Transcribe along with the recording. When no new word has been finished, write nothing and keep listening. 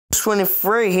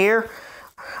23 here.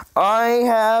 I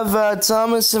have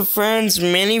Thomas and Friends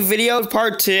mini video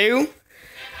part 2.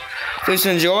 Please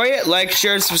enjoy it. Like,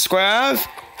 share, subscribe.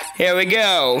 Here we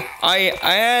go. I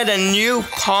had a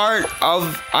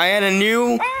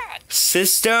new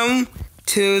system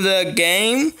to the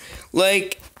game.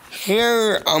 Like,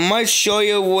 here, I might show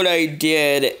you what I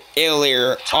did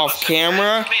earlier off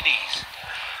camera.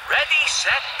 Ready,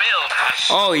 set, build.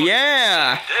 Oh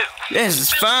yeah, this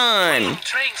is fun.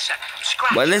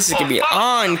 But this is gonna be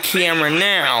on camera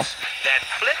now. Then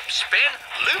flip, spin,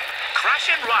 loop, crash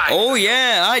and ride. Oh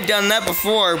yeah, I've done that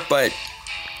before, but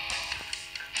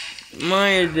my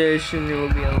edition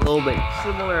will be a little bit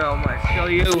similar. I might show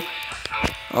you.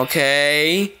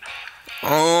 Okay.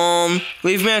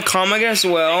 Leave me a comment as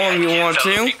well if you want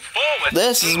to.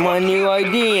 This is my new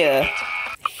idea.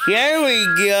 Here we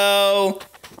go.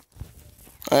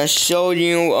 I'm showing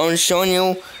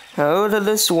you how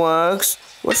this works.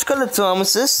 What's called the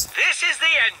Thomas's? This is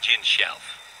the engine shelf.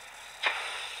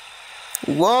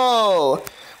 Whoa!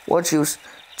 What use?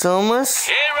 Thomas?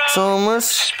 Hero, Thomas?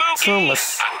 spooky,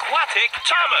 Thomas. aquatic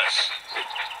Thomas.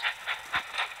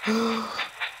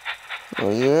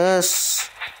 Oh yes.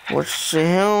 Let's see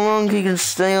how long he can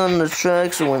stay on the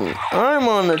tracks when I'm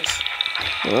on the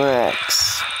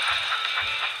tracks.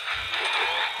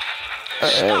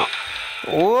 Stop.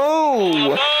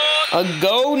 Whoa! A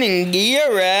golden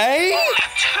gear, eh?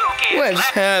 Let's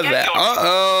have it.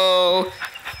 Uh-oh.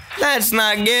 That's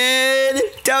not good.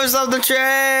 Toss off the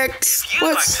tracks. If you'd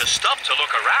like to stop to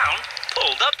look around,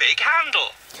 pull the big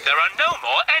handle. There are no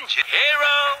more engine.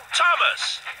 Hero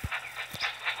Thomas.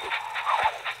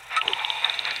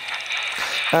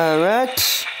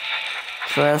 Alright.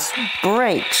 Press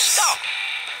brakes. Stop.